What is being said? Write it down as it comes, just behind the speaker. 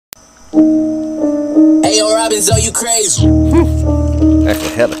Hey, yo, Robin, so you crazy?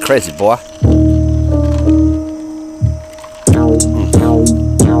 That's hella crazy, boy.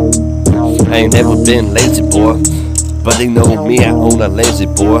 I ain't never been lazy, boy, but they know me, I own a lazy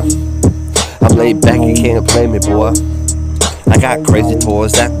boy. I'm laid back, you can't play me, boy. I got crazy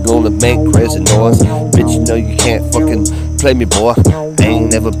toys that gonna make crazy noise. Bitch, you know you can't fucking play me, boy. I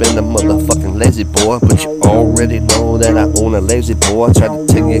ain't never been a motherfucking lazy boy, but you already know that I own a lazy boy. Try to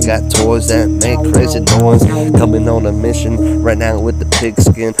tell you got toys that make crazy noise. Coming on a mission right now with the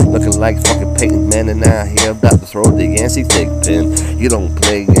pigskin, looking like fucking Peyton Manning out here, about to throw the Yancey thick pin. You don't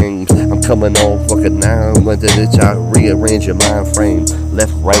play games, I'm coming on fucking now. Went to this, I rearrange your mind frame.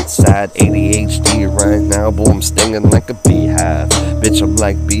 Left, right side, ADHD right now, boy, I'm stinging like a beehive. Bitch, I'm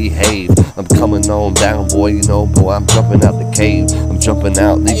like behave. I'm coming on down, boy, you know, boy, I'm jumping out the cave. I'm jumping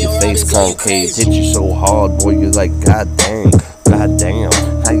out, leave your face concave. Hit you so hard, boy, you're like, god damn,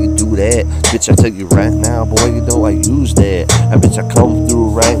 how you do that? Bitch, I tell you right now, boy, you know I use that. Bitch, I come through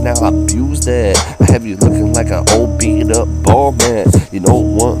right now, I abuse that. I have you looking like an old beat up ball man. You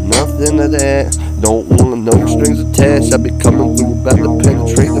don't want nothing of that. Don't want no strings attached. I be coming through about to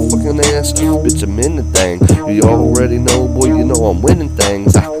penetrate the fucking ass. Bitch, I'm in the thing. You already know, boy, you know I'm winning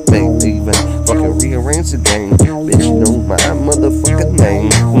things. I may even fucking rearrange the game. Bitch, you know my motherfucking name.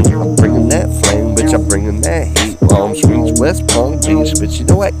 I'm bringing that flame, bitch, I'm bringing that heat. Palm Streets, West Palm Beach, bitch, you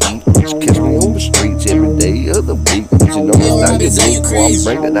know I eat. Bitch, catch me on the streets every day of the week. Bitch, you know it's not unique, boy, I'm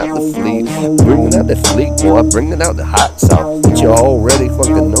bringing out the fleet. Bringing out the fleet, boy, I'm bringing out the hot sauce. Bitch, you already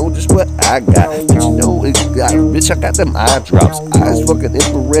fucking know just what I got. Bitch, you know it's got, bitch, I got them eye drops. Eyes fucking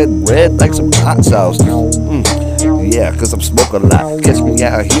infrared red like some hot sauce. Yeah, cause I'm smoking a lot. Catch me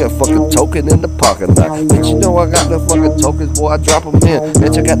out here fucking token in the parking lot. Bitch, you know I got the fucking tokens, boy, I drop them in.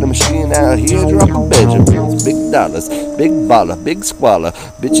 Bitch, I got the machine out here dropping Benjamins. Big dollars, big baller, big squalor.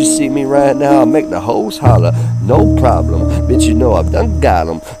 Bitch, you see me right now, I make the hoes holler. No problem, bitch, you know I've done got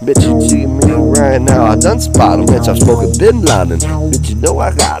them. Bitch, you see me right now, I done spot them. Bitch, I'm smoking Bin Laden. Bitch, you know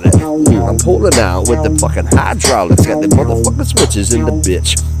I got it. I'm pulling out with the fucking hydraulics. Got the motherfucking switches in the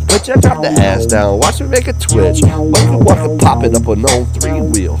bitch. Bitch, I drop the ass down, watch me make a twitch. Walking, popping up on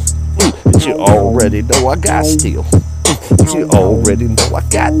 3-wheel. Bitch, you already know I got steel. Bitch, you already know I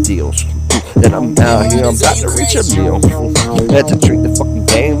got deals. And I'm out here, I'm about to reach a meal. Had to treat the fucking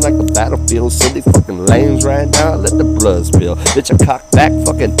game like a battlefield. Silly fucking lanes right now, let the blood spill. Bitch, I cock back,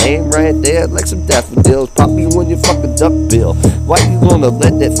 fucking aim right there like some daffodils. Pop me when you fucking duck bill. Why you gonna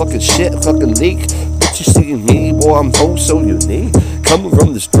let that fucking shit fucking leak? Bitch, you see me, boy, I'm so unique. Coming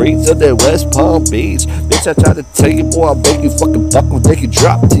from the streets of that West Palm Beach. Bitch, I try to tell you, boy, I'll make you fucking buckle, make you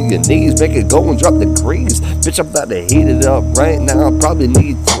drop to your knees, make it go and drop the grease. Bitch, I'm about to heat it up right now, I probably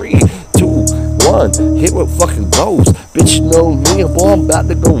need 3, 2, 1, hit what fucking goes. Bitch, you know me, boy, I'm about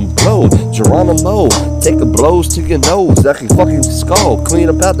to go and blow. Geronimo, take the blows to your nose, like a fucking skull, clean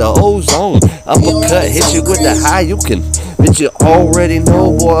up out the ozone. Uppercut, hit you with the high, you can. Bitch, you already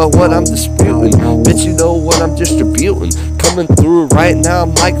know, boy, what I'm disputing. Bitch, you know what I'm distributing. Coming through right now,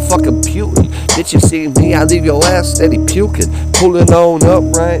 I'm like fucking Putin. Bitch, you see me, I leave your ass steady puking. Pulling on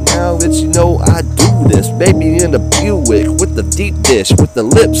up right now, bitch, you know I do this. Baby in a Buick with the deep dish, with the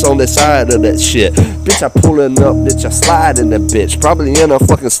lips on the side of that shit. Bitch, I pulling up, bitch, I slide in that bitch. Probably in a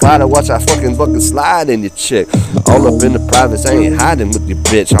fucking slider, watch I fucking slide in your chick. All up in the privates, I ain't hiding with your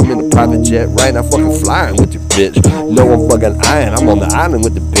bitch. I'm in the private jet right now, fucking flying with your bitch. No, I'm fucking iron, I'm on the island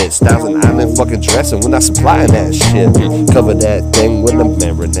with the bitch. 1,000 island fucking dressing when I supplying that shit. Cover that thing with a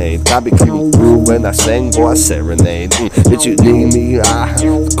marinade. I be coming through when I sing, boy, I serenade. Bitch, you need me, I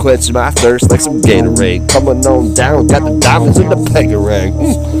quench my thirst like some Gatorade. Coming on down, got the diamonds in the peggy ring.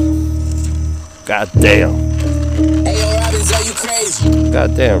 God damn. Hey, yo, Robin, so you crazy?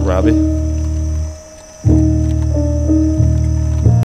 God damn, Robbie.